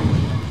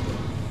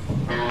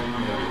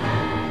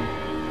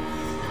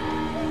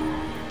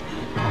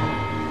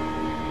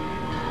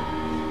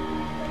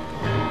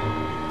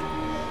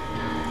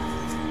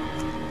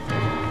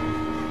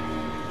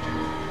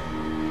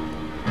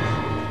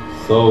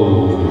 So,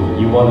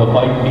 you want to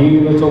fight me,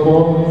 little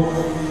boy?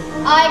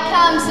 I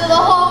come so the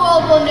whole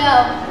world will know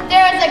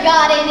there is a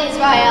God in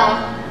Israel.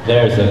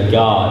 There's a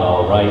God,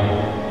 all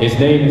right. His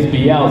name is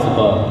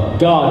Beelzebub,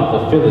 God of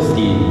the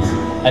Philistines.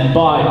 And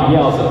by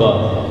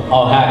Beelzebub,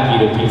 I'll hack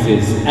you to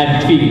pieces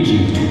and feed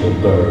you to the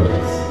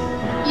birds.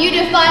 You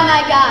defy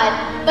my God,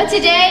 but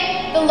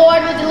today the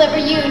Lord will deliver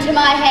you to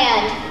my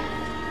hand.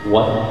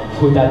 What?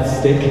 With that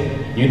stick?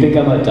 You think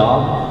I'm a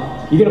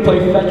dog? You gonna play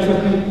fetch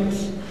with me?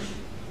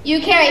 You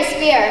carry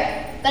spear,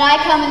 but I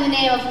come in the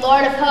name of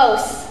Lord of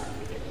hosts.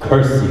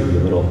 Curse you, you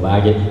little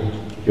maggot.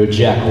 You're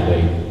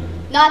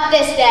Jackalbait. Not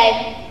this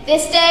day.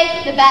 This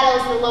day, the battle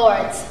is the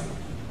Lord's.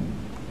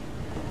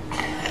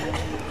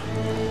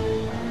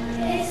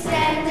 They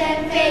stand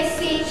and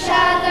face each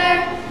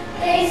other.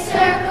 They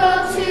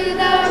circle to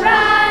the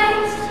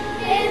right.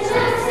 It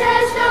looks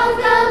as though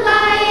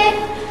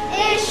Goliath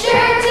is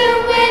sure to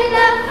win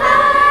the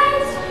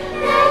fight.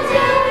 And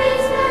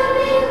David's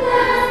moving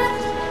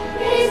left.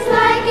 It's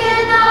like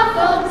an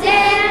awful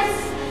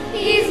dance.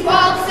 He's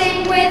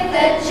waltzing with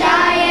the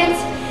giant.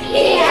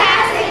 He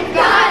hasn't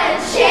got a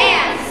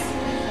chance.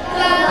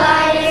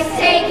 Goliath's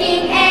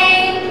taking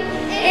aim.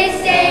 It's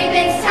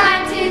David's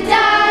time to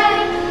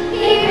die.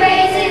 He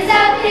raises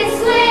up his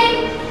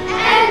sling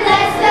and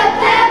lets the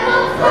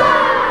pebble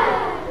fly.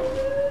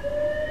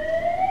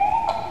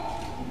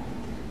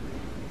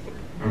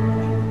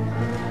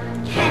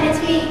 Can it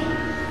be?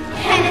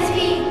 Can it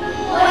be?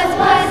 What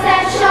was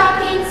that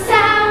shocking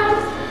sound?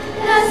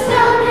 The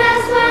stone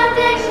has wound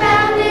and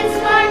round its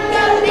mark.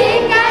 The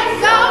big guy's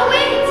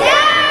going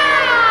down.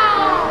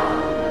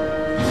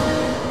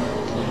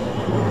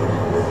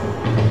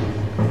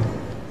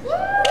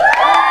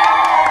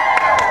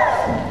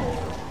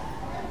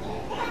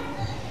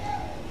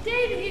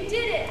 David, you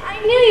did it. I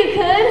knew you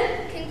could.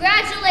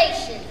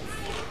 Congratulations.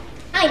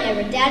 I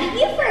never doubted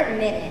you for a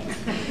minute.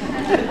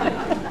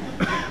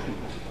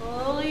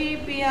 Holy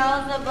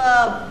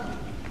Beelzebub.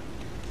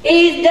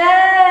 He's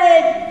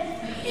dead!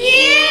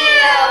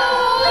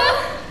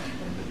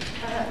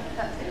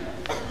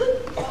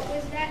 What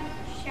was that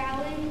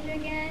challenge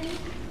again?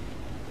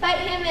 Fight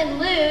him and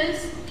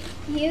lose,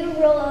 you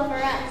rule over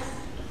us.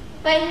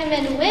 Fight him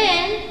and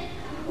win,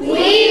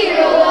 We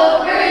rule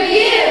over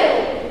you.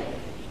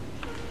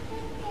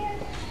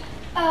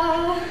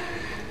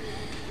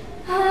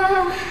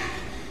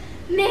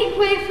 Make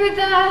way for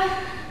the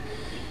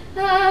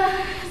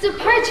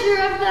departure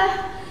of the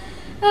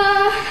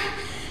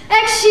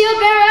ex-shield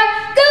bearer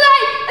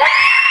Goliath.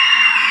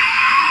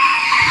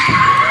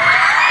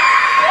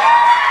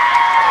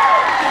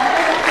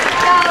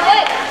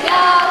 Yahweh,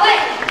 Yahweh,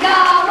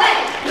 Yahweh,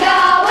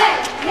 Yahweh,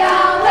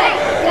 Yahweh,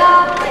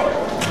 Yahweh.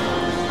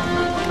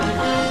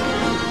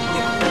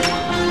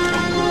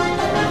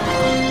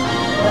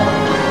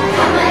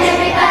 Come on,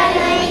 everybody,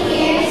 let me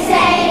hear you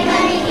say,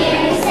 let me hear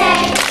you say,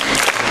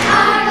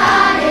 our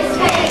God is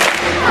great.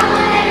 Come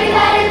on,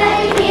 everybody, let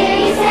me hear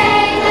you say,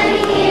 let me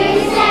hear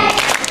you say,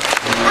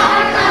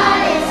 our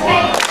God is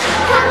great.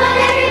 Come on,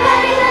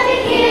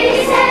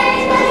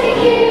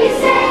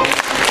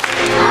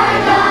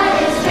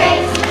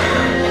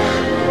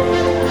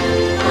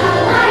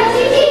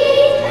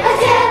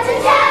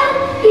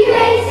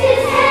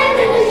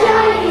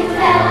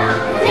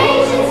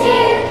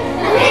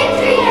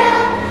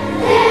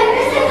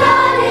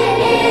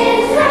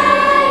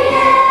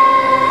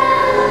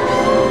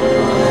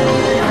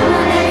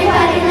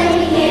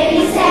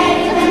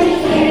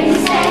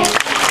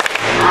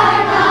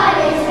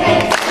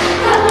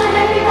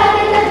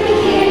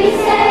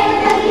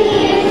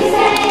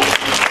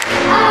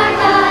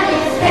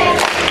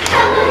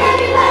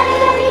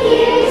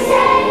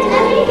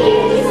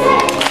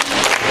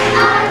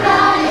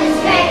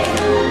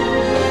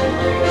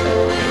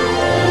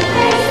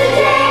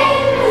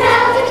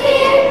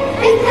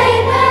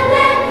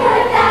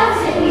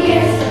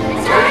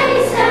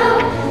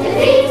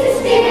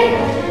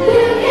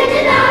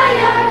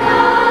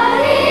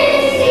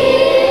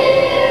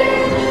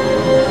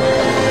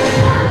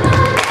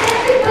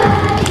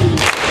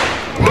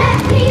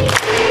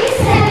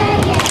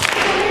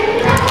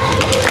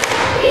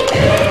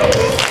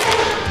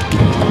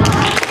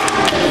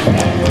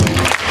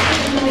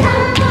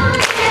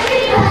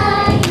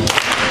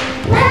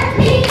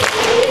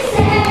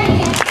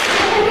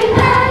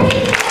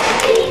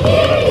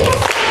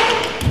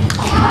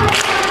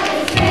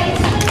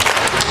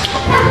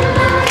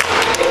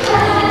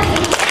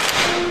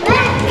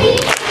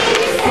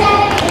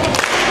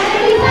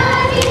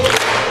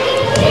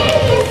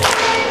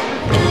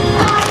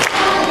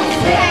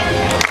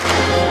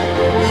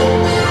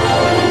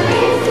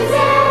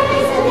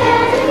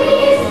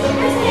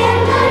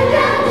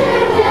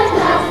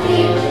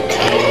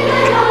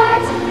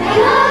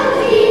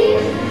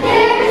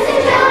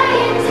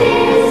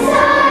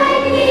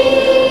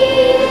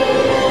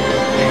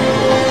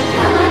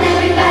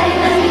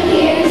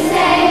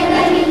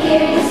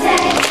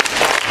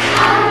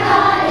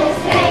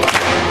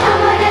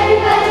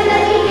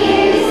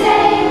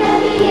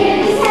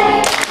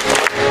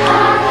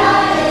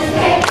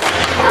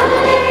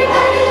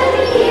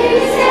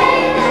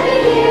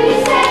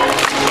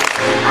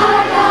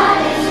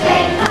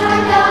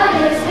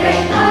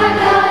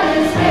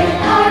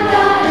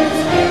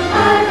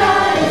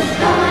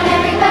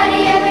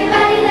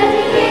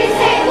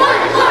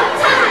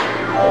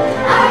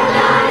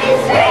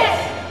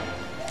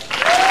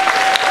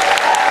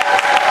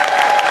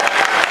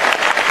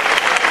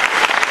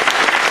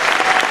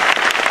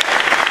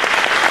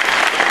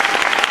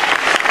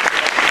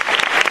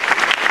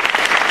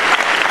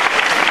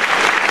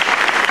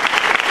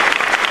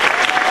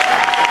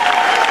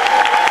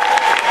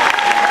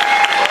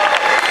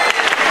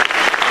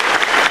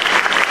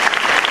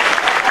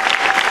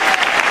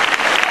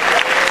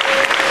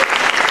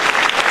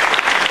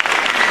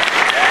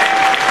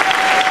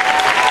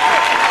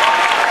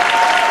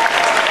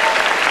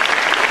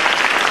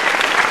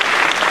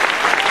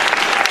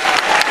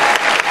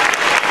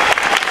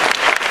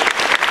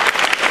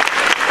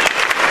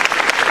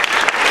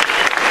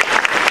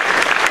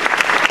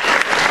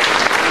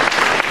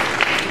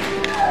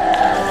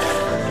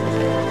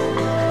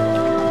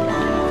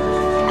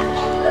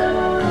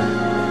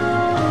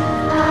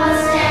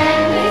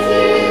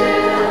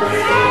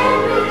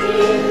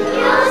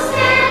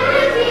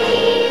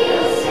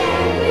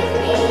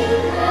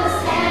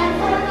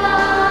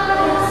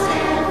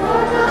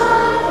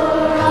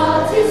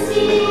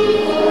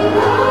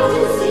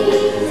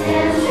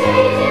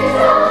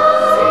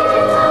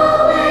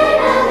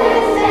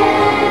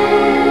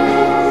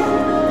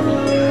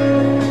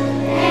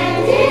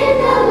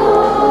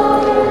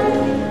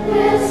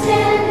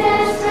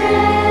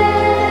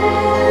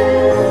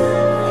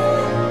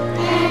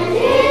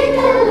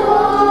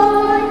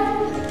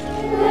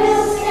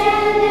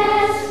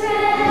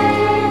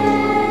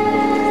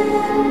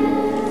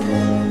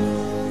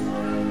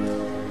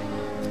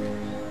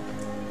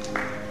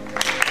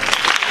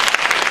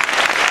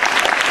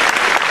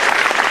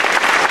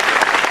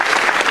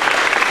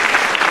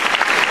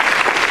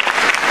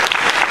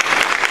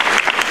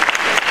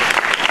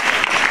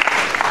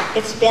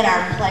 it's been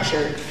our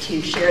pleasure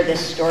to share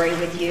this story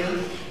with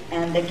you.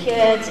 And the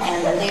kids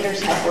and the leaders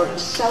have worked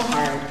so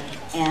hard,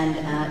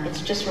 and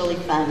it's just really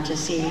fun to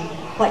see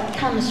what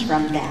comes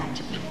from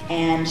that.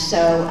 And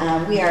so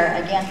we are,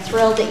 again,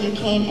 thrilled that you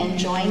came and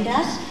joined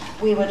us.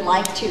 We would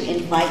like to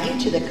invite you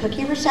to the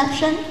cookie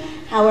reception.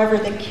 However,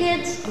 the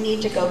kids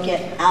need to go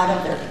get out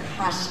of their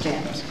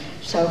costumes.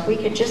 So if we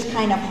could just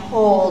kind of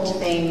hold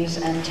things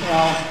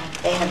until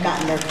they have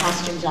gotten their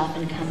costumes off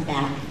and come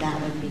back,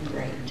 that would be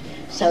great.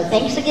 So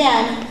thanks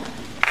again.